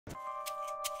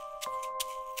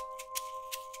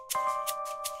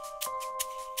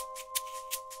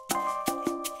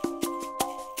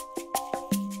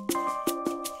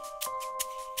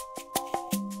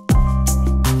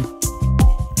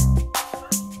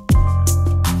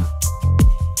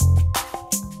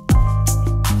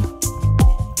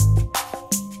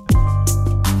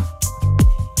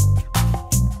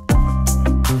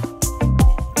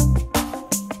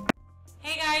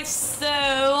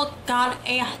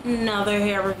another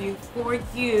hair review for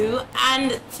you,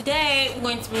 and today I'm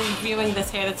going to be reviewing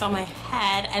this hair that's on my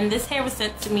head. And this hair was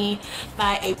sent to me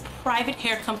by a private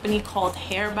hair company called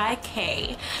Hair by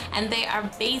K, and they are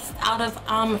based out of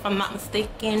if I'm not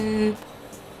mistaken,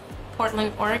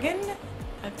 Portland, Oregon,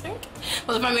 I think.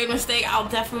 Well, if I made a mistake, I'll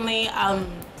definitely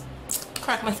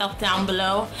correct myself down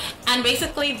below. And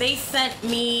basically they sent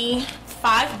me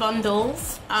 5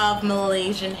 bundles of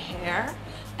Malaysian hair,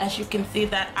 as you can see,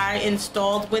 that I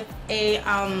installed with a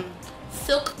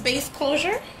silk base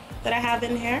closure that I have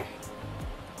in here.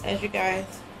 As you guys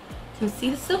can see,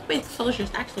 the silk base closure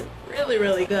is actually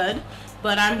really good,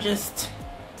 but I'm just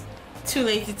too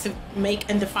lazy to make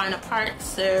and define a part,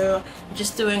 so I'm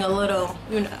just doing a little,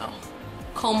 you know,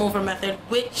 comb over method,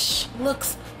 which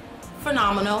looks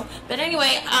phenomenal. But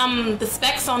anyway, the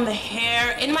specs on the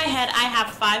hair, in my head I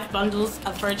have 5 bundles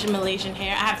of virgin Malaysian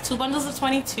hair. I have 2 bundles of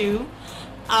 22,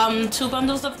 2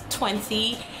 bundles of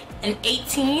 20, an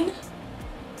 18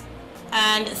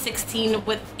 and 16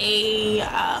 with a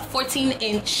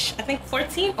 14-inch, I think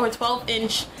 14 or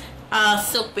 12-inch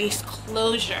silk base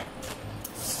closure.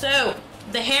 So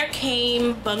the hair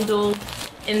came bundled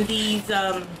in these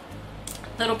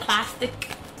little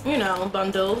plastic, you know,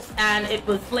 bundles, and it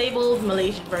was labeled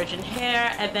Malaysian virgin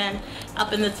hair, and then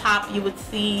up in the top you would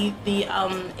see the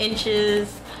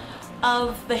inches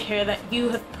of the hair that you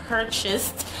have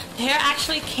purchased. The hair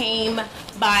actually came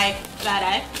by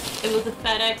FedEx. It was a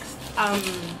FedEx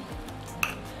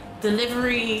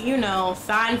delivery, you know,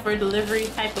 sign for delivery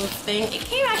type of thing. It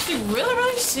came actually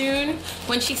really soon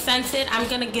when she sent it. I'm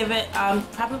gonna give it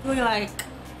probably like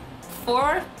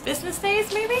 4 business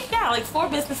days, maybe. Yeah, like 4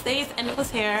 business days, and it was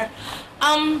here.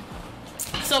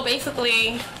 So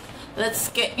basically, let's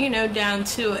get, you know, down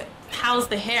to it. How's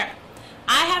the hair?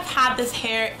 I have had this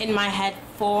hair in my head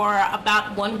for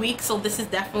about 1 week, so this is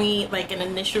definitely like an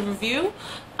initial review.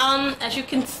 As you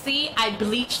can see, I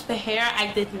bleached the hair.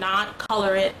 I did not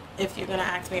color it. If you're gonna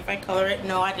ask me if I color it,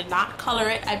 no, I did not color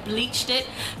it. I bleached it.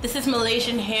 This is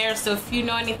Malaysian hair, so if you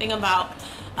know anything about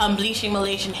bleaching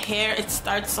Malaysian hair, it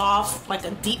starts off like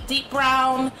a deep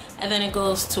brown, and then it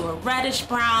goes to a reddish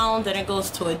brown, then it goes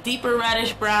to a deeper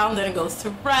reddish brown, then it goes to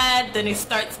red, then it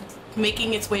starts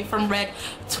making its way from red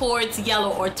towards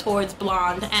yellow or towards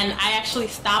blonde. And I actually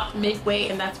stopped midway,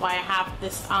 and that's why I have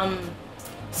this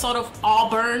sort of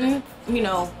auburn, you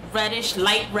know, reddish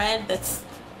light red that's,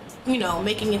 you know,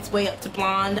 making its way up to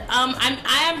blonde.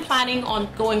 I am planning on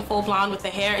going full blonde with the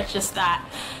hair. It's just that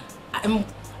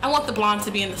I want the blonde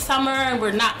to be in the summer, and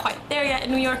we're not quite there yet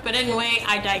in New York. But anyway,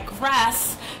 I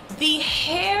digress. The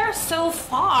hair so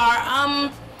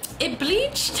far, it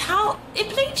bleached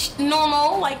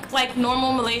normal, like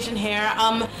normal Malaysian hair.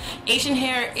 Asian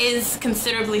hair is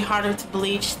considerably harder to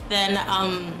bleach than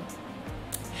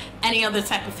any other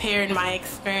type of hair in my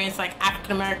experience, like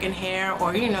African American hair,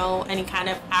 or, you know, any kind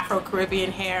of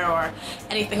Afro-Caribbean hair or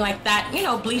anything like that. You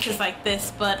know, bleaches like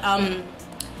this, but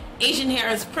Asian hair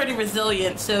is pretty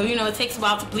resilient, so, you know, it takes a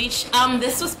while to bleach.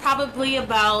 This was probably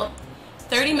about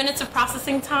 30 minutes of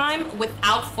processing time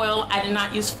without foil. I did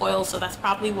not use foil, so that's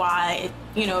probably why it,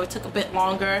 you know, it took a bit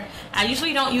longer. I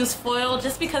usually don't use foil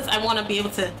just because I want to be able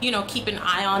to, you know, keep an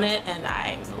eye on it, and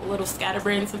I'm a little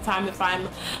scatterbrained sometimes if I'm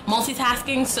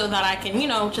multitasking, so that I can, you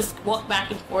know, just walk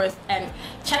back and forth and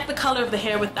check the color of the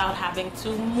hair without having to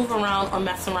move around or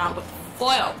mess around with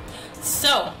foil.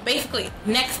 So basically,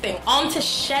 next thing, on to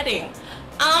shedding.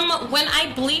 When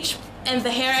I bleached and the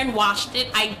hair and washed it,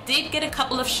 I did get a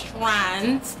couple of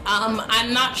strands.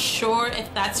 I'm not sure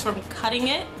if that's from cutting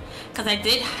it, because I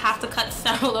did have to cut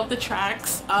several of the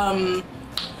tracks. I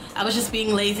was just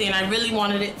being lazy, and I really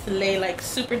wanted it to lay like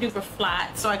super duper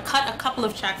flat, so I cut a couple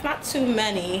of tracks, not too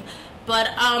many.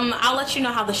 But I'll let you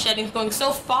know how the shedding's going.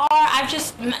 So far,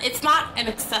 it's not an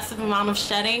excessive amount of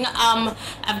shedding. I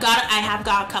have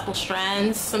got a couple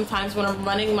strands. Sometimes when I'm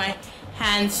running my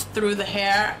hands through the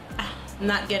hair, I'm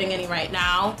not getting any right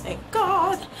now, thank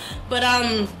God. But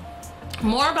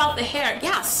more about the hair.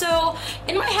 Yeah, so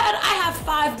in my head I have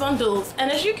 5 bundles,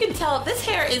 and as you can tell, this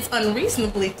hair is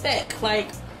unreasonably thick, like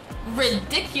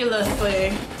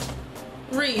ridiculously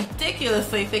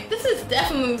thick. This is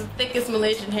definitely the thickest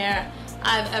Malaysian hair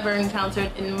I've ever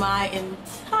encountered in my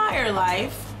entire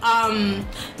life.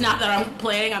 Not that I'm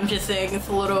complaining, I'm just saying it's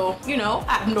a little, you know,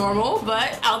 abnormal,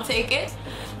 but I'll take it.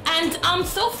 And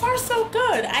so far so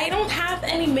good. I don't have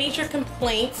any major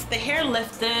complaints. The hair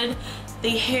lifted. The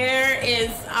hair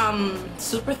is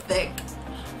super thick.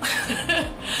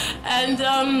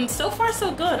 And so far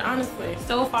so good, honestly.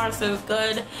 So far so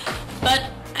good. But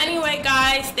anyway,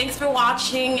 guys, thanks for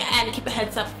watching, and keep a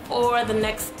heads up for the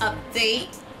next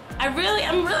update. I'm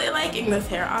really liking this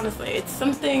hair, honestly. It's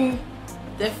something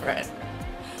different.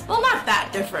 Well, not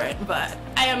that different, but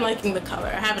I am liking the color.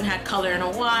 I haven't had color in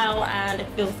a while, and it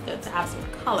feels good to have some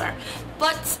color.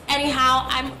 But anyhow,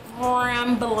 I'm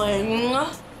rambling.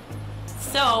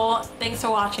 So, thanks for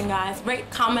watching, guys. Rate,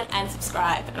 comment, and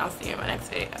subscribe, and I'll see you in my next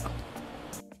video.